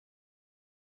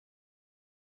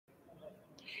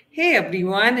Hey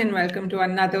everyone, and welcome to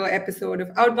another episode of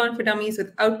Outbound for Dummies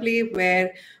with Outplay,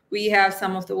 where we have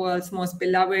some of the world's most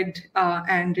beloved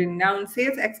and renowned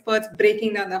sales experts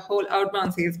breaking down the whole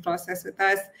outbound sales process with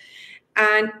us.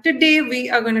 And today we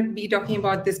are going to be talking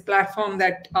about this platform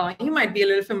that you might be a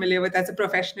little familiar with as a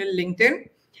professional, LinkedIn.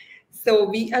 So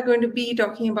we are going to be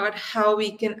talking about how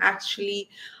we can actually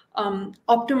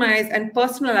optimize and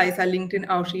personalize our LinkedIn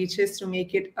outreaches to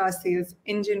make it a sales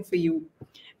engine for you.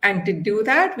 And to do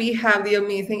that, we have the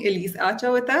amazing Elyse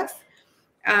Archer with us.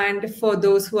 And for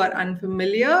those who are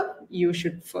unfamiliar, you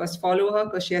should first follow her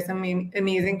because she has some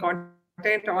amazing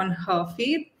content on her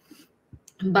feed.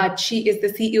 But she is the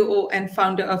CEO and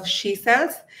founder of She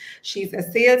Sells. She's a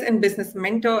sales and business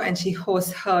mentor, and she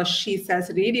hosts her She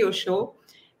Sells radio show.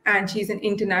 And she's an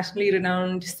internationally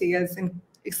renowned sales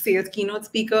keynote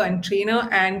speaker and trainer.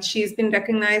 And she's been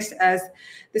recognized as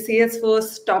the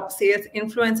Salesforce top sales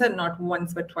influencer not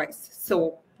once but twice.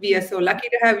 So we are so lucky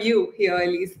to have you here,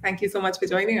 Elyse. Thank you so much for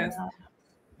joining us.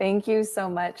 Thank you so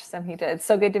much, Samhita. It's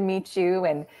so good to meet you.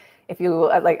 And if you,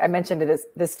 like I mentioned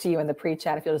this to you in the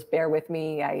pre-chat, if you'll just bear with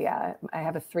me, I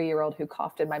have a 3-year-old who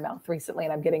coughed in my mouth recently,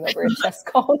 and I'm getting over a chest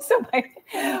cold. So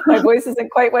my voice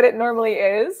isn't quite what it normally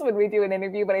is when we do an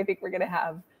interview, but I think we're going to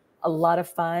have a lot of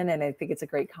fun. And I think it's a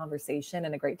great conversation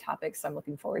and a great topic. So I'm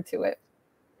looking forward to it.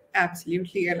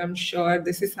 Absolutely. And I'm sure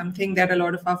this is something that a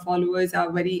lot of our followers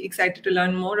are very excited to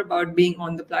learn more about being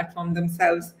on the platform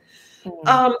themselves.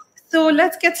 So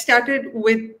let's get started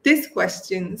with this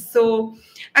question. So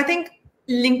I think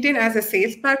LinkedIn as a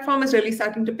sales platform is really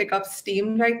starting to pick up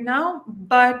steam right now,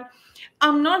 but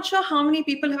I'm not sure how many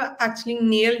people have actually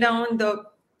nailed down the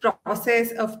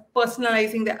process of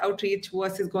personalizing the outreach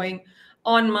versus going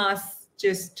en masse,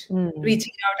 just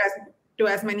reaching out to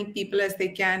as many people as they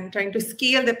can, trying to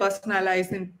scale the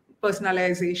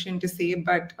personalization to say,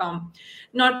 but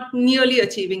not nearly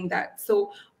achieving that.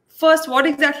 So first, what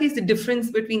exactly is the difference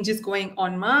between just going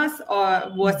en masse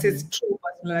or versus true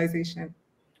personalization?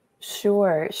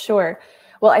 Sure.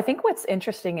 Well, I think what's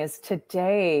interesting is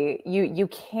today you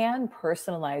can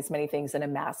personalize many things in a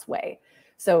mass way.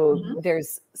 So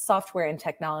there's software and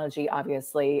technology,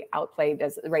 obviously. Outplay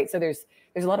does, right? So there's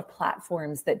a lot of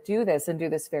platforms that do this and do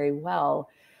this very well.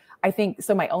 I think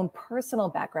so. My own personal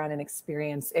background and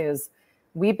experience is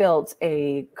we built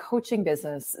a coaching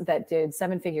business that did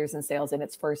 7 figures in sales in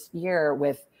its first year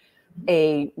with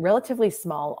a relatively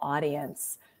small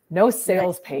audience, no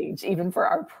sales page, even for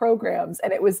our programs.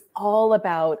 And it was all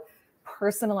about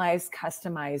personalized,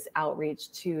 customized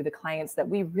outreach to the clients that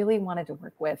we really wanted to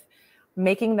work with,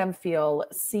 making them feel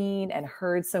seen and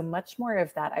heard. So much more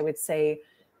of that, I would say,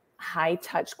 high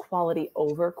touch quality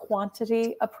over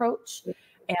quantity approach.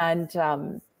 And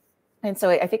so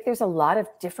I think there's a lot of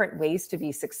different ways to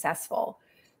be successful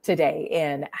today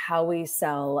in how we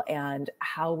sell and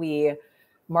how we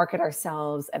market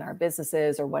ourselves and our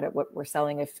businesses, or what we're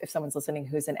selling if someone's listening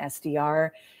who's an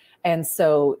SDR. And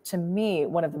so to me,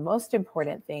 one of the most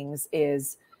important things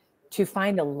is to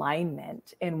find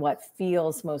alignment in what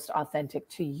feels most authentic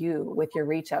to you with your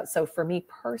reach out. So for me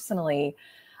personally,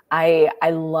 I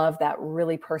love that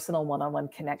really personal one-on-one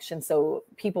connection. So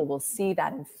people will see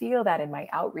that and feel that in my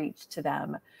outreach to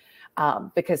them,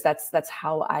 because that's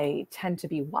how I tend to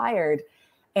be wired.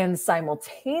 And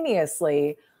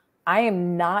simultaneously, I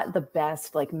am not the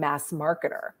best like mass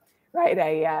marketer, right?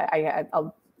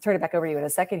 I'll turn it back over to you in a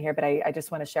second here, but I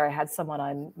just want to share, I had someone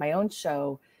on my own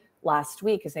show last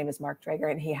week. His name is Mark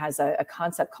Drager, and he has a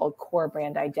concept called core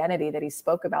brand identity that he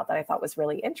spoke about that I thought was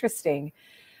really interesting,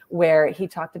 where he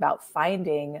talked about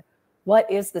finding what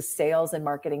is the sales and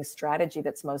marketing strategy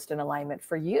that's most in alignment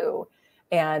for you.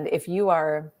 And if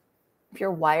you're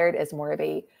wired as more of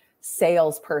a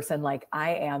salesperson like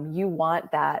I am, you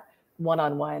want that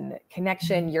one-on-one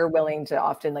connection. You're willing to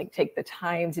often like take the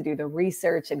time to do the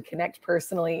research and connect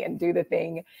personally and do the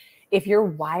thing. If you're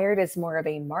wired as more of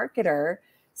a marketer,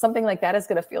 something like that is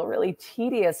going to feel really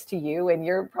tedious to you, and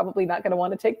you're probably not going to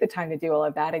want to take the time to do all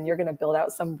of that. And you're going to build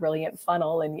out some brilliant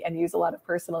funnel and use a lot of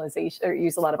personalization or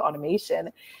use a lot of automation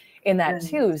in that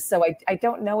too. So I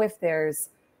don't know if there's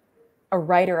a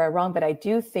right or a wrong, but I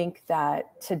do think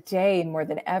that today more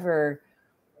than ever,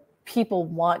 people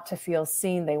want to feel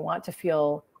seen. They want to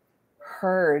feel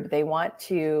heard. They want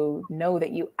to know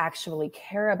that you actually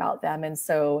care about them. And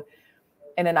so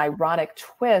in an ironic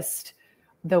twist,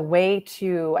 the way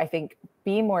to, I think,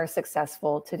 be more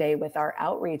successful today with our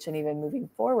outreach and even moving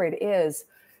forward is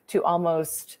to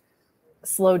almost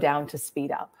slow down to speed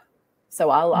up.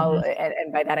 So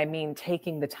and by that, I mean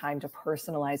taking the time to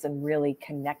personalize and really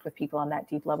connect with people on that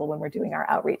deep level when we're doing our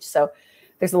outreach. So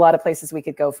there's a lot of places we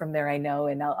could go from there, I know,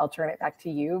 and I'll turn it back to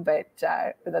you, but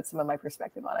that's some of my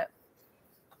perspective on it.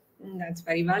 That's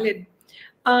very valid.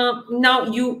 Now,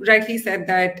 you rightly said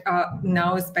that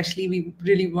now, especially, we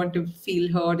really want to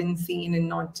feel heard and seen and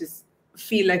not just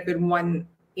feel like we're one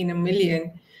in a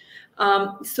million.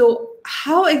 So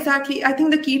how exactly, I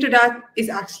think the key to that is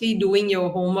actually doing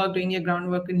your homework, doing your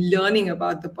groundwork, and learning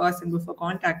about the person before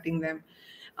contacting them.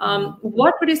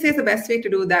 What would you say is the best way to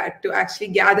do that, to actually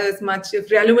gather as much of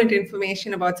relevant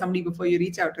information about somebody before you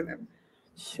reach out to them?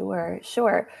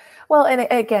 Sure. Well, and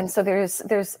again, so there's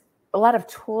a lot of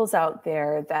tools out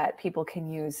there that people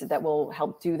can use that will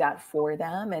help do that for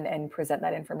them and present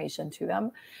that information to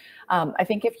them. I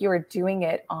think if you're doing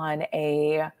it on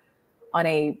a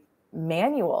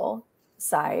manual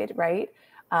side, right?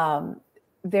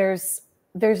 There's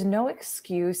no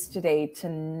excuse today to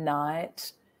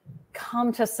not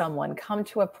come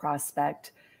to a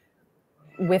prospect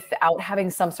without having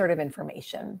some sort of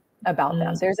information about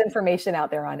them. There's information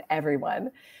out there on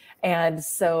everyone. And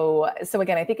so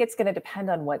again, I think it's going to depend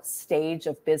on what stage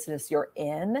of business you're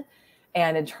in,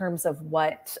 and in terms of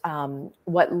what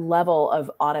level of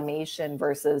automation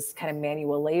versus kind of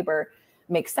manual labor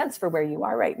makes sense for where you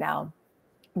are right now.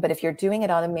 But if you're doing it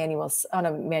on a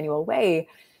manual way,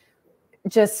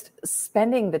 just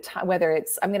spending the time, whether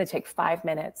it's I'm going to take 5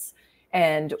 minutes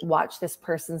and watch this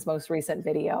person's most recent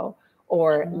video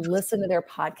or listen to their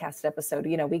podcast episode.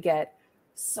 We get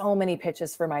so many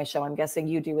pitches for my show. I'm guessing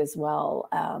you do as well,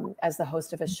 as the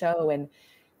host of a show, and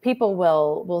people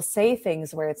will say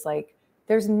things where it's like,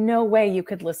 there's no way you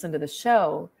could listen to the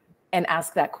show and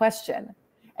ask that question.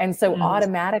 And so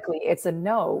automatically it's a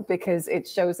no, because it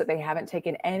shows that they haven't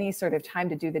taken any sort of time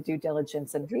to do the due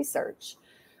diligence and research.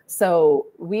 So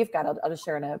we've got, I'll just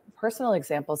share on a personal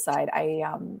example side.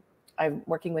 I'm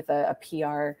working with a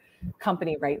PR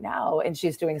company right now, and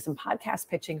she's doing some podcast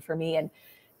pitching for me, and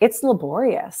it's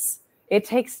laborious. It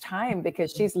takes time,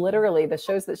 because she's literally, the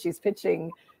shows that she's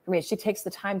pitching for me, she takes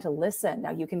the time to listen.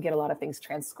 Now you can get a lot of things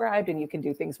transcribed, and you can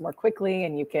do things more quickly,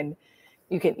 and you can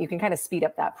kind of speed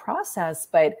up that process.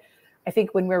 But I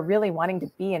think when we're really wanting to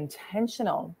be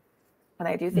intentional, and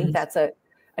I do think that's a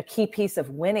key piece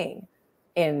of winning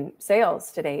in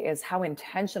sales today, is how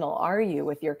intentional are you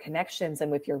with your connections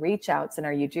and with your reach outs? And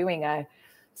are you doing a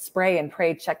spray and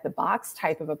pray, check the box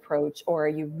type of approach? Or are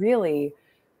you really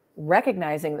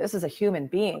recognizing this is a human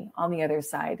being on the other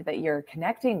side that you're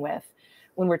connecting with?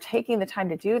 When we're taking the time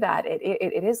to do that,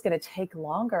 it is going to take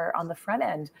longer on the front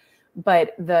end,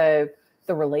 but the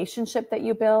relationship that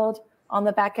you build on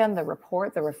the back end, the rapport,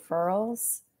 the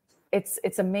referrals,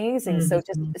 it's amazing. So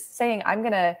just saying, I'm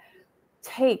going to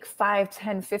take 5,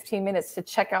 10, 15 minutes to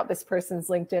check out this person's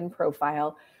LinkedIn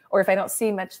profile, or if I don't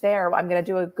see much there, I'm going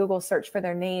to do a Google search for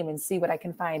their name and see what I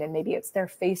can find. And maybe it's their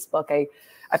Facebook.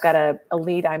 I've got a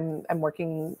lead I'm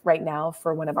working right now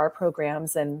for one of our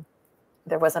programs, and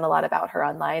there wasn't a lot about her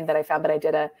online that I found, but I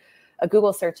did a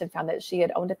Google search and found that she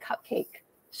had owned a cupcake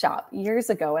shop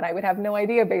years ago, and I would have no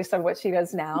idea based on what she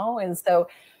does now. And so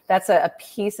that's a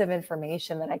piece of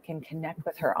information that I can connect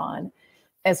with her on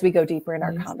as we go deeper in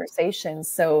our conversations.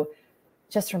 So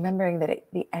just remembering that at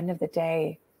the end of the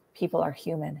day, people are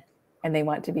human and they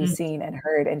want to be seen and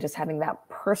heard, and just having that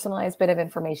personalized bit of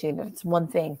information, if it's one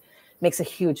thing, makes a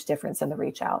huge difference in the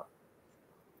reach out.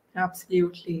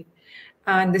 Absolutely.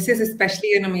 And this is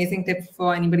especially an amazing tip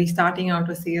for anybody starting out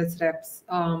as sales reps,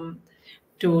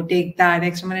 to take that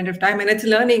extra minute of time. And it's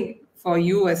learning for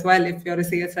you as well. If you're a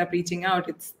sales rep reaching out,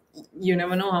 you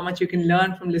never know how much you can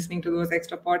learn from listening to those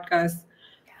extra podcasts.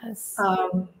 Yes.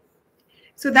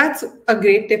 So that's a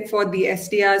great tip for the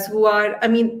SDRs who are,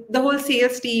 the whole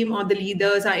sales team or the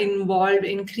leaders are involved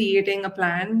in creating a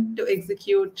plan to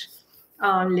execute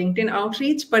LinkedIn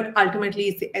outreach, but ultimately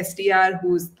it's the SDR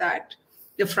who's the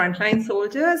frontline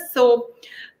soldiers. So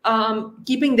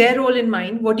keeping their role in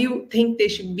mind, what do you think they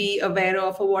should be aware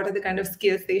of, or what are the kind of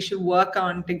skills they should work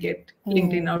on to get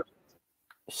LinkedIn out?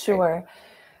 Sure.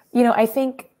 I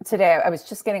think today I was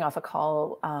just getting off a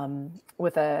call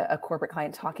with a corporate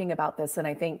client talking about this. And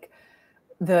I think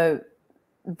the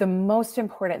most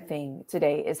important thing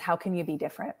today is, how can you be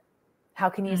different? How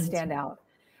can you stand out?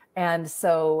 And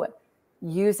so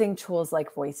using tools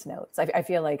like voice notes, I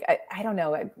feel like, I don't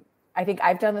know, I think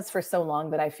I've done this for so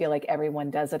long that I feel like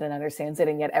everyone does it and understands it.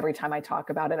 And yet every time I talk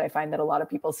about it, I find that a lot of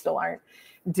people still aren't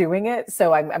doing it.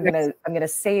 So I'm gonna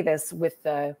say this with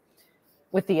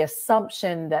the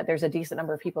assumption that there's a decent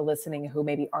number of people listening who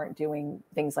maybe aren't doing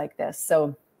things like this.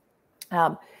 So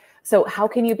how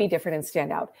can you be different and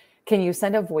stand out? Can you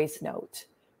send a voice note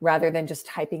rather than just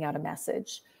typing out a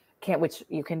message? Which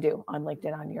you can do on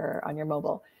LinkedIn on your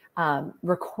mobile.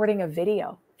 Recording a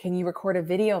video. Can you record a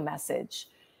video message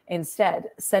instead?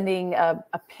 Sending a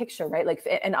picture, right? Like,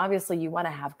 and obviously you want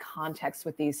to have context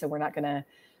with these. So we're not going to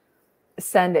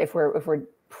send, if we're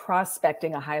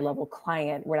prospecting a high level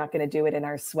client, we're not going to do it in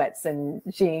our sweats and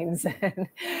jeans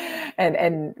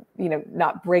and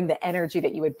not bring the energy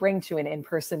that you would bring to an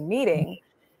in-person meeting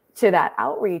to that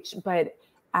outreach, but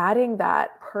adding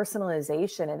that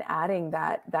personalization and adding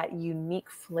that unique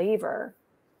flavor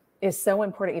is so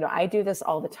important. I do this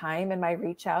all the time in my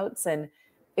reach outs, and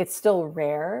it's still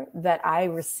rare that I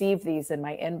receive these in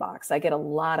my inbox. I get a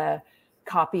lot of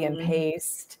copy and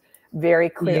paste, very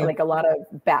clear, like a lot of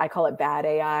I call it bad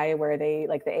AI, where the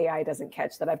AI doesn't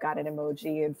catch that I've got an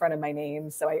emoji in front of my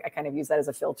name. So I kind of use that as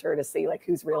a filter to see like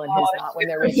who's real and who's not when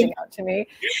they're reaching out to me.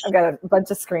 I've got a bunch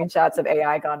of screenshots of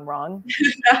AI gone wrong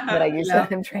that I use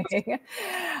in training.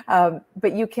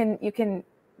 But you can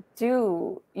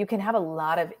have a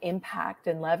lot of impact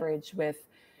and leverage with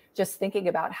just thinking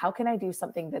about how can I do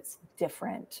something that's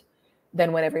different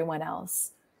than what everyone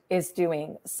else is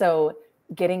doing. So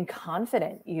getting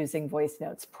confident using voice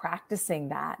notes, practicing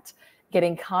that,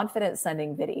 getting confident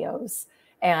sending videos.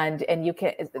 And you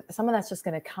can, some of that's just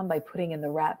going to come by putting in the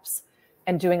reps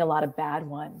and doing a lot of bad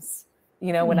ones.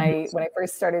 When I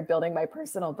first started building my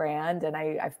personal brand, and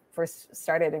I first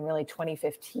started in really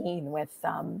 2015 with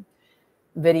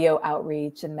video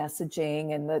outreach and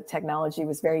messaging, and the technology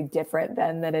was very different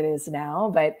then than it is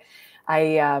now. But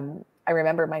I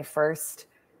remember my first,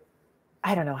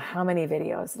 I don't know how many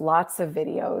videos, lots of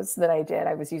videos that I did.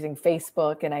 I was using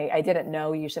Facebook, and I didn't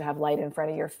know you should have light in front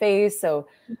of your face. So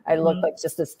I looked like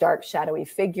just this dark, shadowy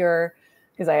figure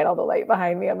because I had all the light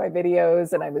behind me on my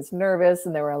videos, and I was nervous,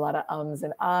 and there were a lot of ums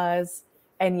and ahs.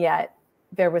 And yet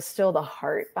there was still the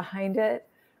heart behind it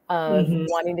of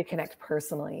wanting to connect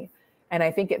personally. And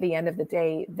I think at the end of the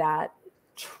day, that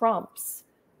trumps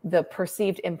the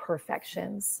perceived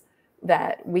imperfections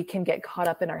that we can get caught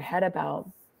up in our head about.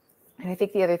 And I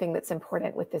think the other thing that's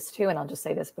important with this too, and I'll just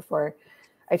say this before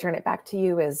I turn it back to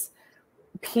you, is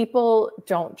people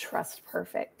don't trust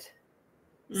perfect.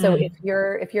 So if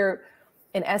you're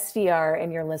an SDR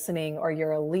and you're listening, or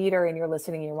you're a leader and you're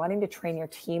listening, you're wanting to train your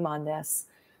team on this,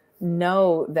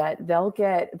 know that they'll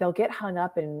get hung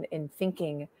up in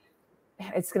thinking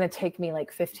it's going to take me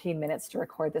like 15 minutes to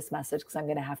record this message because I'm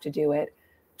going to have to do it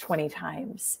 20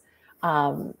 times.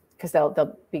 Because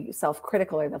they'll be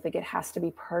self-critical, or they'll think it has to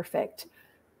be perfect.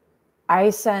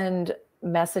 I send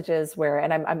messages where,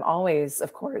 and I'm always,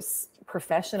 of course,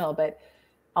 professional, but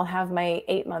I'll have my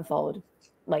 8-month-old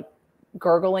like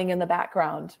gurgling in the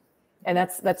background, and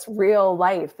that's real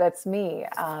life. That's me,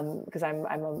 because I'm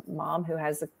a mom who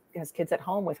has kids at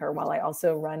home with her while I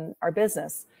also run our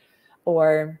business.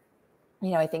 Or,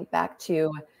 I think back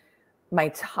to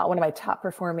one of my top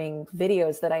performing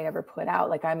videos that I ever put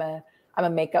out. Like I'm a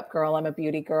makeup girl. I'm a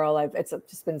beauty girl. It's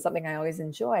just been something I always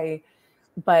enjoy.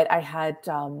 But I had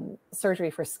surgery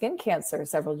for skin cancer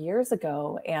several years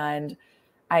ago, and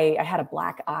I had a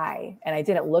black eye, and I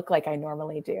didn't look like I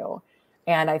normally do.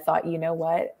 And I thought, you know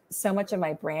what? So much of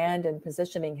my brand and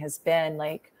positioning has been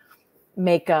like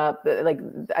makeup. Like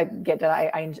I get that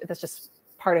I that's just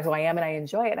part of who I am, and I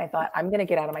enjoy it. And I thought, I'm going to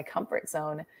get out of my comfort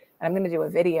zone, and I'm going to do a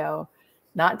video,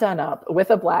 not done up,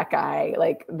 with a black eye,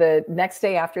 like the next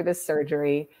day after this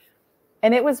surgery.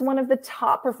 And it was one of the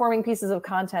top performing pieces of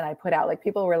content I put out. Like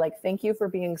people were like, thank you for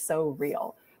being so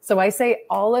real. So I say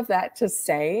all of that to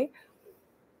say,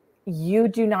 you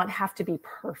do not have to be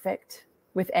perfect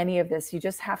with any of this. You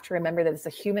just have to remember that it's a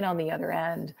human on the other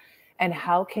end. And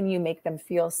how can you make them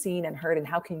feel seen and heard? And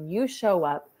how can you show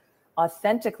up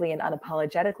authentically and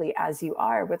unapologetically as you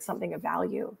are with something of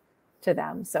value to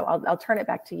them? So I'll turn it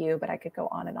back to you, but I could go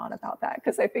on and on about that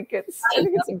because I think it's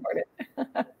important.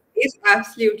 It's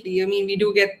absolutely. I mean, we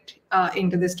do get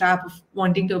into this trap of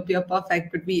wanting to appear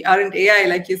perfect, but we aren't AI.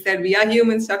 Like you said, we are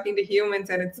humans talking to humans,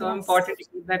 and it's so important to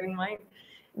keep that in mind.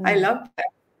 I love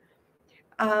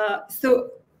that.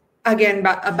 So again,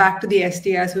 back to the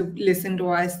SDRs who listen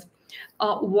to us.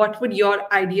 What would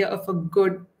your idea of a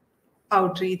good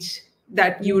outreach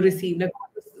that you received? Like,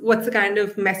 what's the kind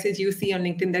of message you see on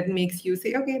LinkedIn that makes you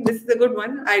say, okay, this is a good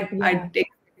one. I'd take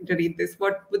a second to read this.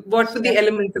 What would the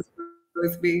elements of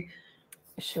those be?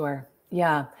 Sure.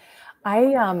 Yeah.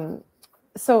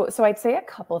 So I'd say a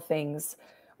couple things.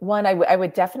 One, I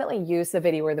would definitely use the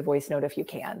video or the voice note if you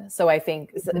can. So I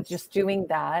think just doing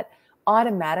that,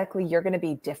 automatically you're going to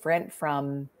be different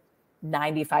from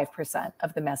 95%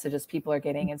 of the messages people are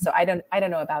getting. And so I don't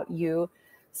know about you,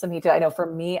 Samhita. I know for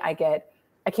me, I get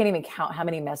I can't even count how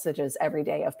many messages every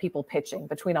day of people pitching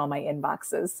between all my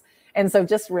inboxes. And so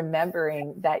just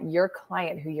remembering that your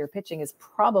client who you're pitching is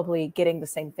probably getting the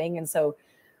same thing. And so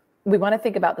we want to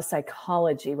think about the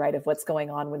psychology, right, of what's going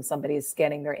on when somebody is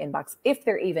scanning their inbox. If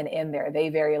they're even in there, they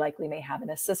very likely may have an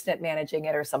assistant managing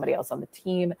it or somebody else on the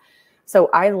team.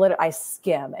 So I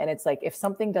skim, and it's like, if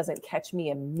something doesn't catch me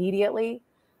immediately,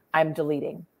 I'm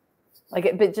deleting.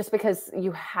 But just because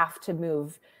you have to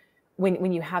move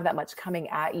when you have that much coming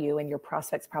at you, and your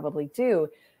prospects probably do,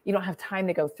 you don't have time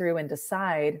to go through and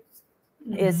decide,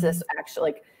 is this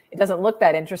actually, like, it doesn't look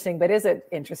that interesting, but is it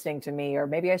interesting to me? Or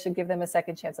maybe I should give them a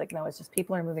second chance. Like, no, it's just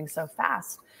people are moving so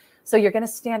fast. So you're going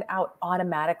to stand out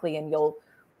automatically, and you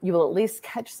will at least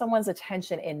catch someone's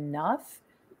attention enough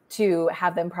to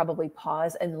have them probably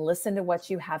pause and listen to what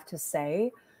you have to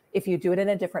say if you do it in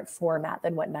a different format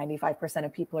than what 95%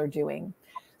 of people are doing.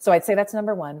 So I'd say that's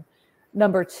number one.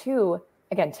 Number two,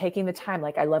 again, taking the time.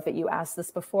 Like, I love that you asked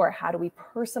this before. How do we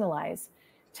personalize?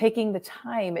 Taking the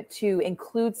time to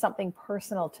include something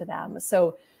personal to them.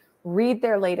 So read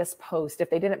their latest post. If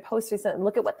they didn't post recently,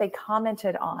 look at what they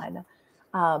commented on.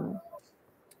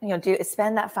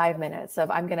 Spend that 5 minutes of,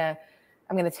 I'm gonna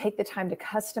take the time to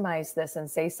customize this and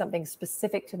say something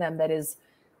specific to them that is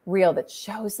real, that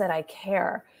shows that I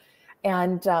care.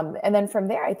 And then from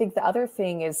there, I think the other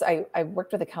thing is, I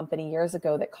worked with a company years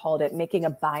ago that called it making a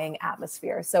buying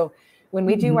atmosphere. So when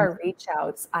we do our reach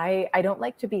outs, I don't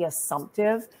like to be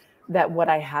assumptive that what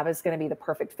I have is going to be the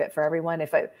perfect fit for everyone.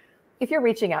 If you're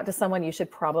reaching out to someone, you should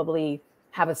probably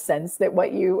have a sense that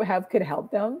what you have could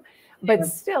help them. But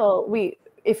still,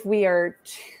 if we are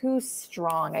too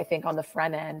strong, I think, on the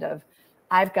front end of,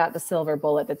 I've got the silver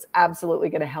bullet that's absolutely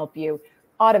going to help you,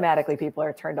 automatically people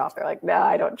are turned off. They're like, no,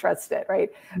 I don't trust it, right?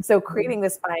 So creating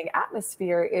this buying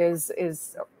atmosphere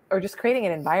or just creating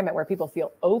an environment where people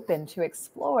feel open to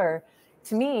explore,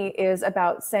 to me, is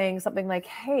about saying something like,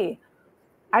 hey,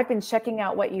 I've been checking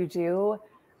out what you do.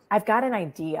 I've got an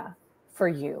idea for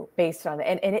you based on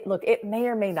it. And it may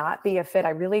or may not be a fit.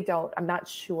 I'm not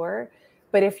sure.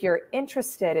 But if you're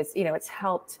interested, it's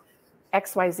helped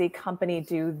XYZ company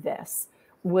do this.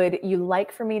 Would you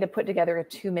like for me to put together a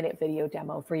 2-minute video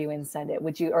demo for you and send it?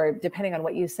 Or depending on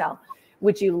what you sell,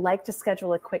 would you like to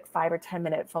schedule a quick 5 or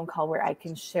 10-minute phone call where I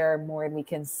can share more and we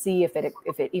can see if it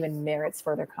even merits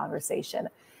further conversation?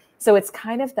 So it's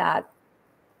kind of that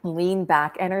lean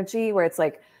back energy where it's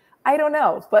like, I don't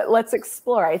know, but let's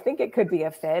explore. I think it could be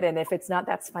a fit. And if it's not,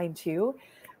 that's fine too.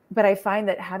 But I find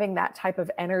that having that type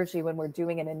of energy when we're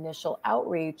doing an initial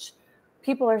outreach,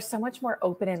 people are so much more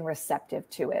open and receptive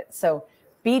to it. So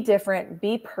be different,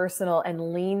 be personal,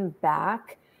 and lean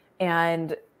back,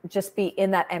 and just be in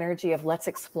that energy of, let's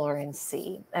explore and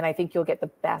see. And I think you'll get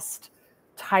the best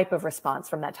type of response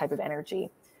from that type of energy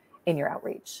in your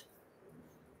outreach.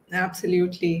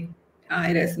 Absolutely.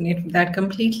 I resonate with that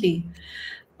completely.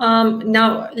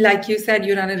 Now, like you said,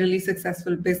 you run a really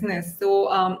successful business. So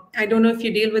I don't know if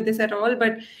you deal with this at all,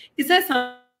 but is there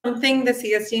something the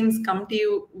CS teams come to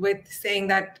you with, saying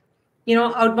that,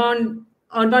 outbound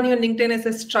on your LinkedIn is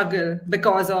a struggle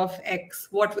because of X?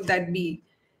 What would that be?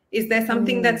 Is there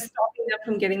something that's stopping them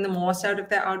from getting the most out of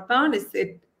their outbound? Is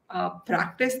it a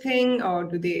practice thing, or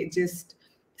do they just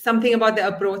something about the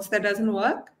approach that doesn't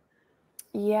work?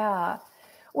 Yeah.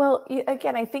 Well,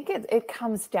 again, I think it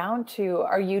comes down to,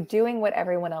 are you doing what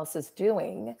everyone else is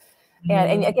doing?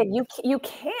 And again, you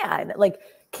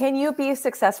can you be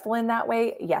successful in that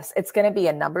way? Yes, it's going to be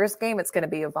a numbers game. It's going to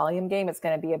be a volume game. It's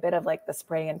going to be a bit of like the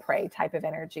spray and pray type of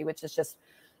energy, which is just,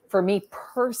 for me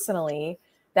personally,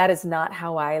 that is not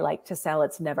how I like to sell.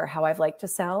 It's never how I've liked to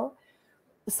sell.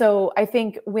 So I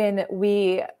think when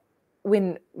we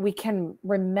can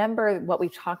remember what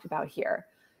we've talked about here,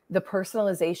 the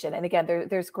personalization, and again,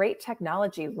 there's great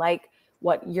technology like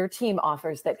what your team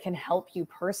offers that can help you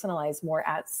personalize more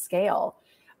at scale.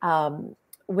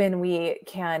 When we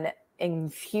can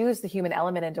infuse the human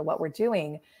element into what we're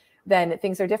doing, then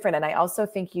things are different. And I also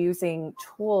think using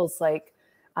tools like,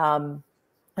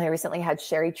 I recently had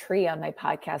Sherry Tree on my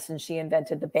podcast, and she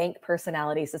invented the bank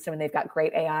personality system, and they've got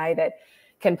great AI that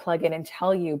can plug in and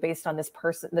tell you, based on this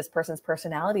person's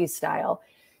personality style,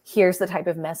 here's the type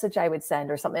of message I would send,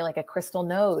 or something like a crystal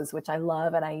nose, which I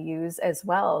love and I use as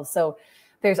well. So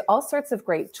there's all sorts of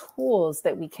great tools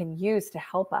that we can use to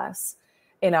help us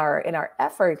in our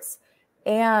efforts.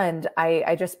 And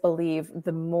I just believe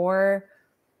the more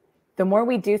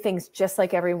we do things just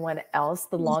like everyone else,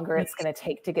 the longer it's going to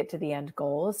take to get to the end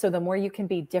goal. So the more you can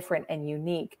be different and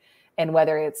unique, and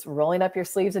whether it's rolling up your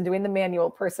sleeves and doing the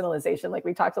manual personalization, like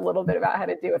we talked a little bit about how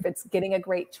to do, if it's getting a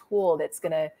great tool that's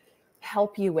going to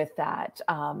help you with that,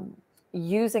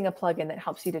 using a plugin that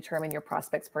helps you determine your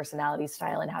prospect's personality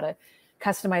style and how to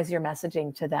customize your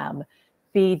messaging to them.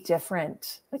 Be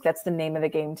different. Like that's the name of the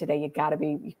game today. You gotta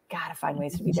find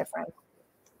ways to be different.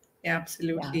 Yeah,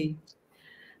 absolutely.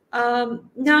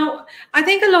 Now, I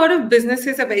think a lot of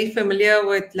businesses are very familiar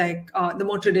with like the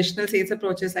more traditional sales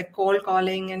approaches like cold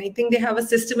calling. And I think they have a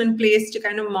system in place to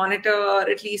kind of monitor or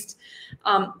at least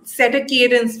set a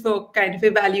cadence for kind of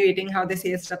evaluating how the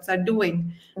sales reps are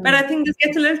doing. But I think this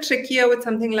gets a little trickier with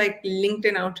something like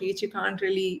LinkedIn outreach. You can't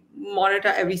really monitor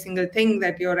every single thing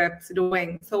that your reps are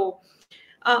doing. So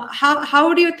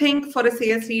how do you think for a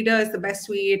sales leader is the best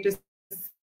way to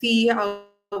see how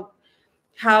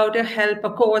to help a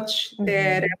coach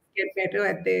their reps get better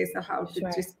at this, or how to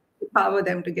just empower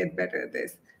them to get better at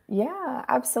this? Yeah,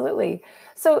 absolutely.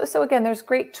 So again, there's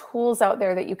great tools out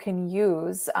there that you can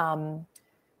use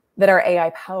that are AI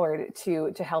powered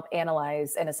to help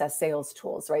analyze and assess sales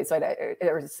tools, right? So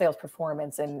or sales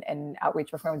performance and outreach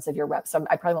performance of your reps. So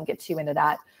I probably won't get too into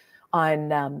that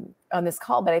on this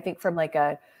call, but I think from like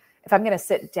if I'm going to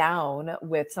sit down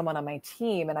with someone on my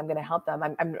team and I'm going to help them,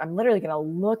 I'm literally going to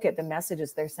look at the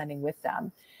messages they're sending with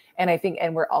them. And I think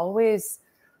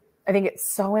it's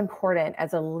so important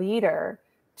as a leader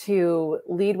to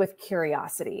lead with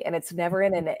curiosity. And it's never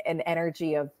in an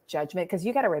energy of judgment, because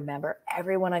you got to remember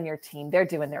everyone on your team, they're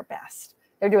doing their best.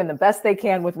 They're doing the best they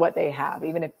can with what they have,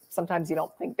 even if sometimes you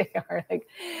don't think they are. Like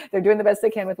they're doing the best they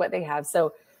can with what they have.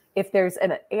 So if there's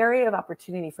an area of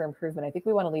opportunity for improvement, I think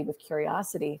we want to lead with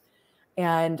curiosity.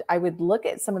 And I would look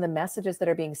at some of the messages that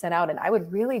are being sent out, and I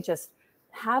would really just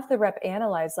have the rep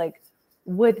analyze, like,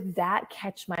 would that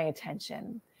catch my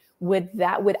attention? Would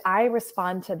I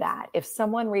respond to that? If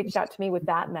someone reached out to me with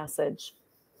that message,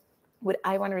 would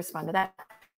I want to respond to that?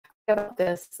 About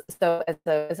this. So as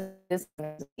a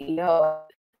CEO,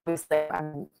 obviously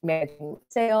I'm managing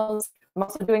sales. I'm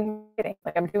also doing marketing.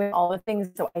 Like I'm doing all the things.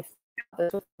 So I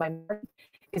this was my market.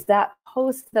 Is that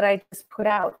post that I just put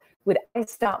out, would I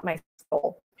stop my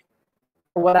soul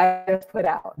for what I just put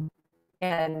out?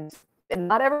 And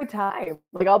not every time.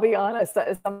 Like I'll be honest,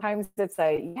 sometimes it's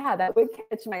that would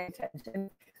catch my attention.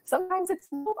 Sometimes it's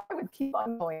no, I would keep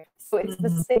on going. So it's the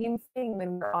same thing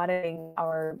when we're auditing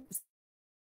our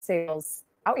sales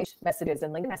outreach messages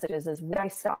and LinkedIn messages. Is would I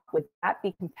stop? Would that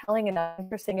be compelling enough,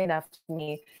 interesting enough to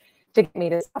me to get me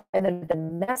to stop? And then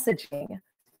the messaging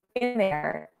in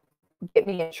there get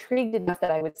me intrigued enough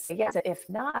that I would say yes. If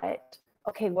not,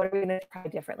 okay, what are we going to try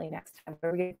differently next time? What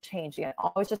are we going to change? Again,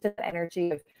 always just an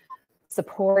energy of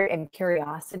support and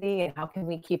curiosity, and how can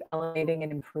we keep elevating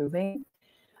and improving?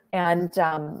 And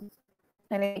I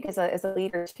think as a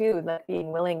leader too, like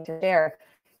being willing to share,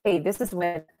 hey, this is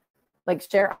when, like,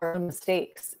 share our own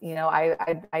mistakes. You know,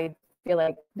 I feel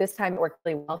like this time it worked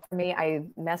really well for me. I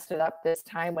messed it up this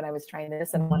time when I was trying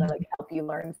this, and I want to like help you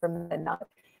learn from it and not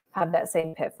have that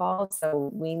same pitfall.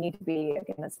 So we need to be,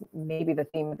 again, that's maybe the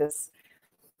theme of this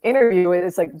interview,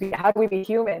 is like, how do we be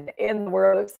human in the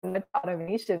world of so much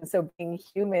automation? So being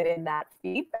human in that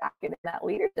feedback and in that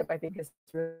leadership, I think is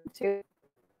true too.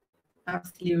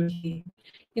 Absolutely.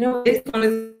 You know, this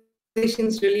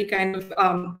conversations really kind of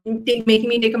making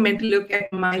me take a mental look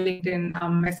at my LinkedIn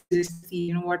messages to see,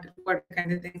 you know, what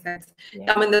kind of things that's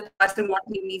come in the past and what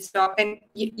made me stop. And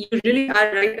you really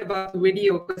are right about the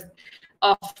video, because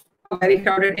of a very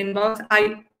crowded inbox.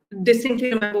 I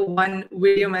distinctly remember one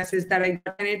video message that I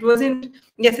got, and it wasn't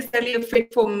necessarily a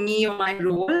fit for me or my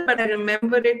role, but I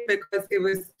remembered it because it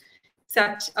was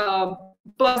such a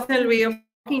personal way of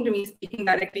talking to me, speaking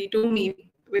directly to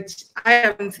me, which I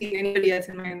haven't seen anybody else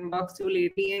in my inbox do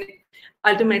lately. And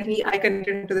ultimately, I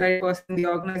connected to the right person in the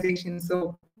organization.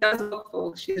 So it does work,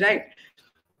 folks. She's right.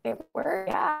 It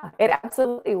works. Yeah, it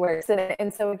absolutely works.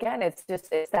 And so again, it's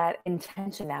that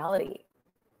intentionality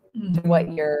to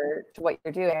what you're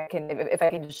doing. If I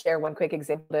can just share one quick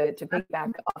example to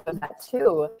piggyback off of that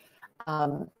too.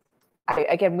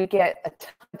 We get a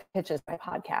ton of pitches by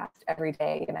podcast every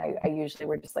day, and I usually,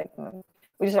 we're just like,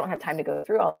 we just don't have time to go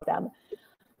through all of them.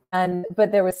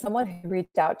 But there was someone who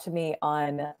reached out to me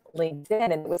on LinkedIn,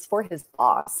 and it was for his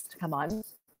boss to come on,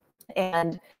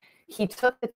 and he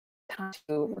took the time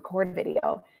to record a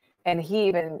video. And he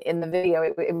even in the video,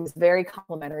 it was very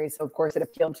complimentary. So of course it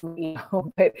appealed to me,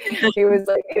 but he was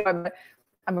like,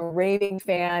 I'm a raving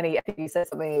fan. I think he said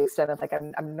something to the extent of like,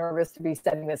 I'm nervous to be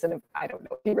sending this. And I don't know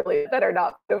if he really said or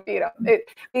not. So, you know,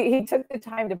 he took the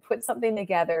time to put something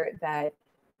together that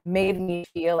made me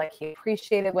feel like he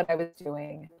appreciated what I was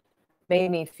doing, made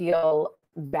me feel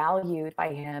valued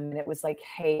by him. And it was like,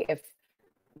 hey, if,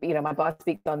 you know, my boss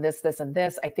speaks on this, this, and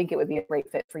this, I think it would be a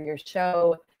great fit for your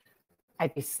show.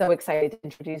 I'd be so excited to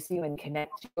introduce you and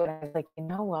connect you. And I was like, you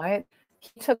know what?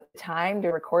 He took the time to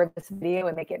record this video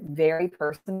and make it very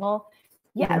personal.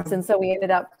 Yes. And so we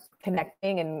ended up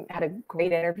connecting and had a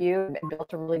great interview and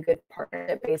built a really good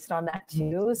partnership based on that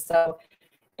too. So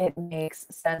it makes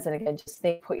sense. And again, just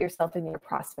put yourself in your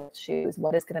prospect's shoes.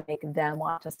 What is going to make them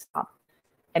want to stop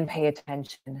and pay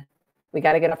attention? We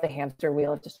got to get off the hamster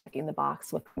wheel of just checking the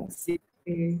box with things.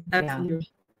 Absolutely.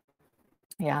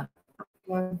 Yeah.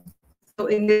 So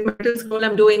in the mental scroll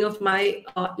I'm doing of my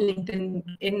LinkedIn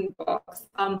inbox,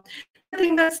 the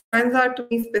thing that stands out to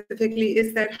me specifically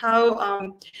is that how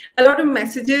a lot of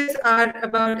messages are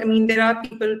about, I mean, there are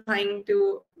people trying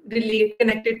to relate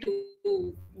connected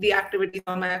to the activities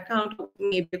on my account, or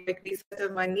maybe a quick research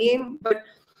of my name, but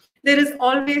there is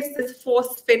always this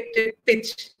force-fitted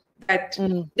pitch that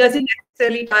doesn't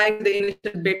necessarily tie to the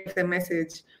initial bit of the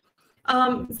message.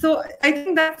 So I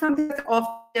think that's something that's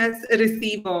often as a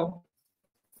receiver.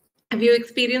 Have you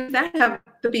experienced that? Have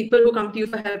the people who come to you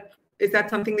for help, is that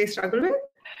something they struggle with?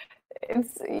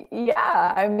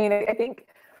 Yeah. I mean, I think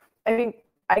I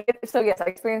get, so yes, I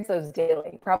experience those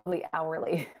daily, probably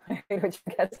hourly, which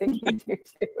I'm guessing you do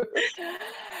too.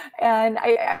 And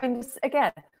I mean, just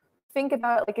again, think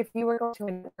about like if you were going to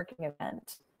a networking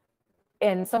event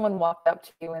and someone walked up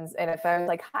to you and if I was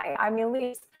like, hi, I'm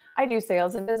Elyse, I do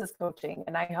sales and business coaching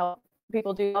and I help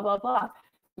people do blah, blah, blah.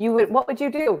 What would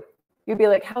you do? You'd be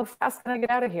like, how fast can I get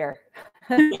out of here?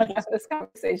 Have this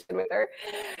conversation with her.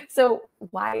 So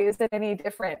why is it any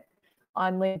different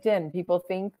on LinkedIn? People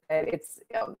think that it's,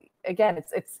 again,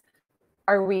 it's,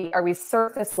 are we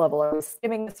surface level? Are we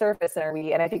skimming the surface?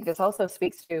 And I think this also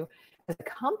speaks to, as a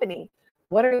company,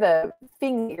 what are the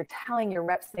things that you're telling your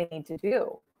reps they need to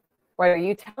do? Or are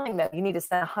you telling them you need to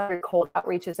send 100 cold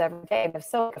outreaches every day? And if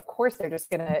so, of course, they're just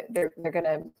gonna do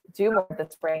more of the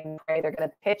spray and pray. They're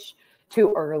gonna pitch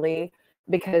too early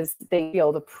because they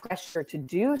feel the pressure to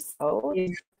do so.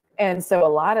 And so a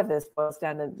lot of this boils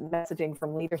down to messaging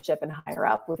from leadership and higher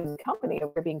up within the company of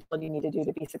what we're being told you need to do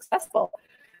to be successful.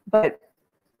 But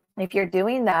if you're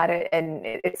doing that, and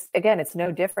it's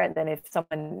no different than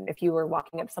if you were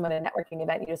walking up to someone at a networking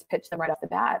event, you just pitch them right off the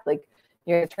bat, like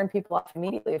you're going to turn people off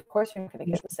immediately. Of course, you're not going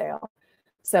to get the sale.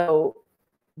 So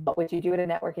what would you do at a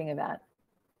networking event?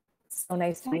 So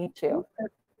nice to meet you.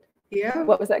 Yeah.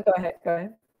 What was that? Go ahead.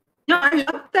 No, I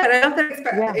love that.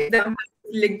 Example.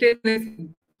 LinkedIn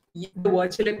is the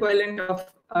virtual equivalent of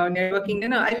networking.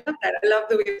 I love that. I love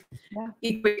the way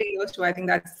equating those two. I think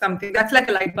that's something that's like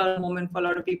a light bulb moment for a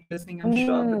lot of people listening, I'm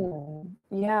sure.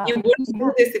 Yeah. You wouldn't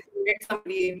do this if you met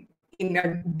somebody in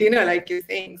a dinner, like you're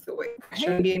saying. So it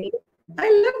shouldn't be any. I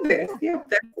love this.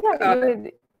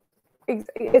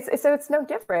 It's no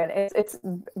different. It's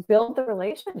build the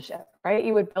relationship, right?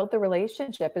 You would build the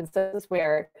relationship. And so this is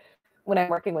where, when I'm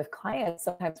working with clients,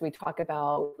 sometimes we talk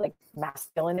about like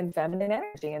masculine and feminine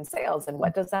energy in sales and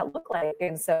what does that look like?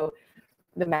 And so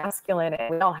the masculine,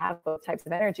 and we all have both types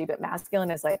of energy, but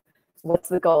masculine is like, what's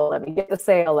the goal? Let me get the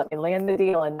sale, let me land the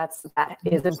deal. And that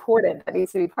is important. That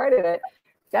needs to be part of it.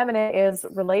 Feminine is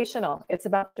relational. It's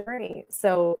about journey.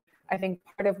 So I think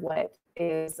part of what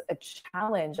is a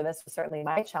challenge, and this was certainly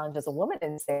my challenge as a woman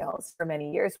in sales for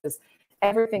many years, was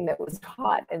everything that was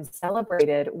taught and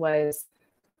celebrated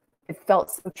it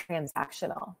felt so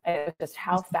transactional. And it was just,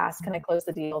 how fast can I close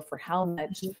the deal for how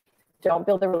much? Don't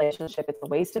build a relationship. It's a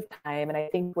waste of time. And I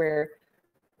think we're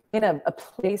in a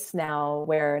place now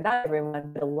where not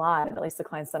everyone, but a lot, and at least the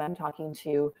clients that I'm talking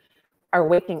to, are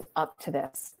waking up to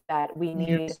this, that we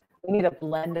need a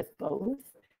blend of both.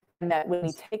 And that when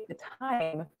we take the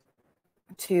time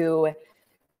to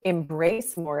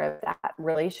embrace more of that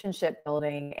relationship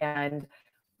building and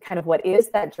kind of what is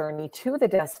that journey to the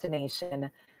destination,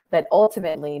 that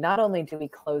ultimately not only do we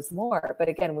close more, but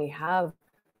again, we have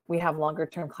longer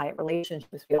term client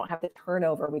relationships. We don't have the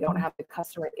turnover. We don't have the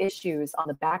customer issues on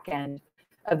the back end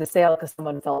of the sale because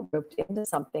someone felt roped into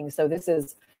something. So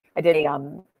I did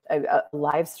a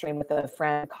live stream with a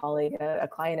friend, colleague, a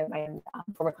client of mine,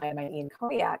 former client of mine, Ian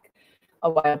Kodiak, a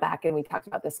while back. And we talked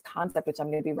about this concept, which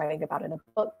I'm going to be writing about in a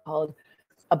book, called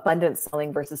abundance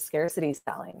selling versus scarcity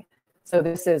selling. So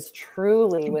this is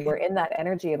truly, when we're in that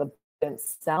energy of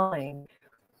abundance selling,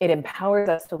 it empowers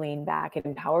us to lean back. It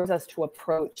empowers us to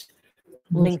approach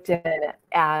LinkedIn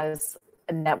as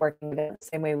a networking event the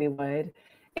same way we would,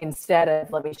 instead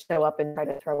of let me show up and try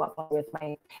to throw up with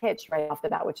my pitch right off the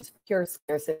bat, which is pure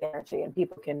scarcity energy. And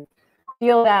people can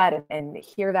feel that and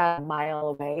hear that a mile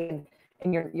away.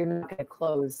 And you're not going to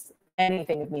close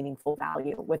anything of meaningful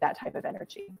value with that type of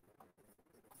energy.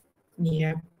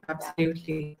 Yeah,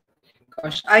 absolutely.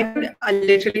 Gosh, I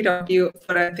literally talk to you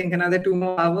for I think another 2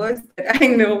 more hours. But I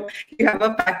know you have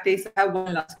a packed day, so I have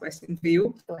one last question for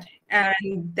you,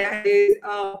 and that is,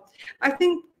 I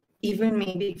think even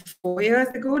maybe 4 years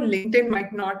ago, LinkedIn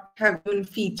might not have been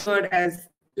featured as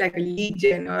like a lead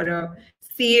gen or a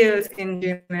sales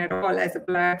engine at all as a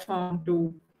platform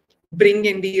to bring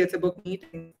in deals or book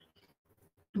meetings.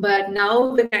 But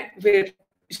now we're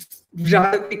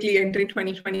rather quickly entering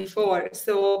 2024.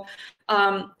 So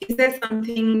is there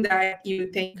something that you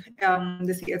think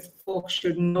the CS folks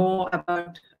should know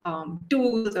about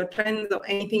tools or trends or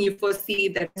anything you foresee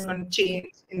that's going to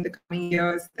change in the coming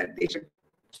years that they should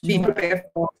be prepared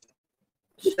for?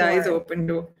 With eyes open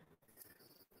to.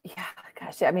 Yeah,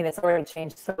 gosh, I mean, it's already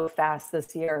changed so fast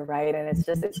this year, right? And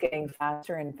it's getting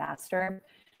faster and faster.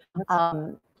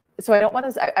 So I don't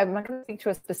want to, I'm not going to speak to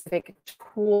a specific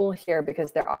tool here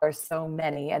because there are so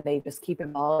many and they just keep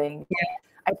evolving. Yeah.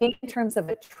 I think in terms of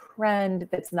a trend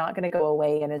that's not going to go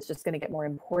away and it's just going to get more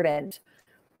important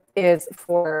is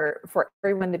for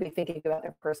everyone to be thinking about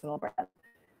their personal brand.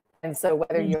 And so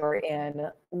whether you're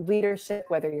in leadership,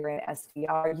 whether you're in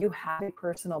SDR, you have a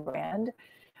personal brand.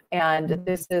 And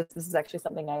this is actually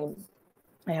something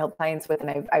I help clients with,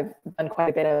 and I've done quite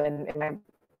a bit of in my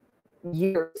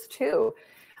years too.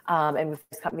 And with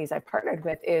these companies I partnered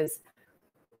with, it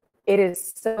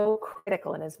is so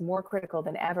critical and is more critical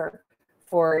than ever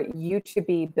for you to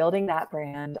be building that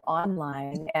brand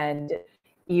online. And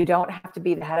you don't have to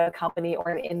be the head of a company or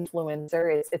an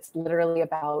influencer. It's literally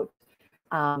about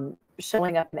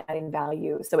showing up and adding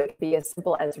value. So it could be as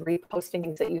simple as reposting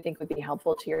things that you think would be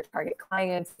helpful to your target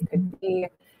clients. It could be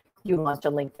you launch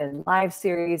a LinkedIn live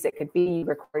series. It could be you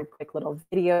record quick little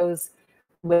videos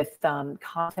with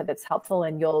content that's helpful.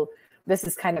 And this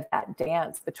is kind of that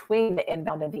dance between the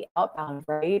inbound and the outbound,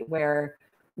 right? Where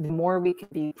the more we can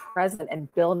be present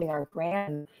and building our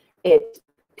brand,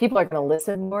 people are going to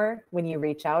listen more when you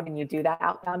reach out and you do that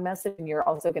outbound message. And you're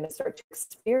also going to start to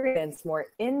experience more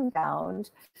inbound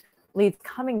leads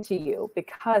coming to you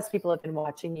because people have been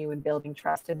watching you and building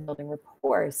trust and building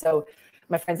rapport. So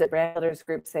my friends at Brand Builders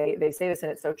Group say this,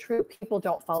 and it's so true. People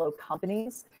don't follow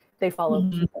companies, they follow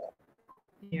people.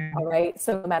 Yeah. All right.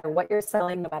 So no matter what you're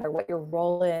selling, no matter what your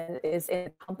role is in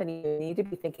a company, you need to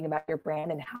be thinking about your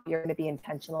brand and how you're going to be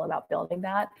intentional about building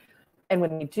that. And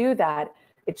when you do that,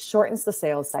 it shortens the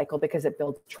sales cycle because it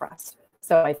builds trust.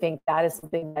 So I think that is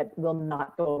something that will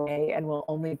not go away and will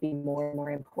only be more and more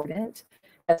important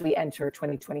as we enter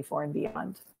 2024 and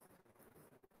beyond.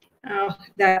 Oh,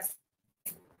 that's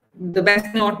the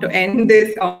best note to end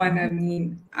this on. I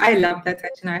mean, I love that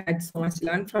session. I had so much to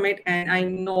learn from it. And I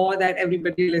know that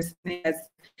everybody listening has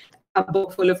a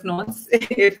book full of notes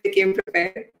if they came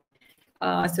prepared.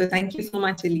 So thank you so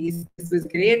much, Elyse. This was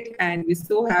great. And we're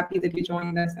so happy that you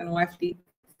joined us on OFD.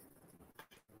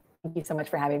 Thank you so much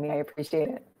for having me. I appreciate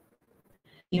it.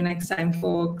 See you next time,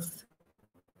 folks.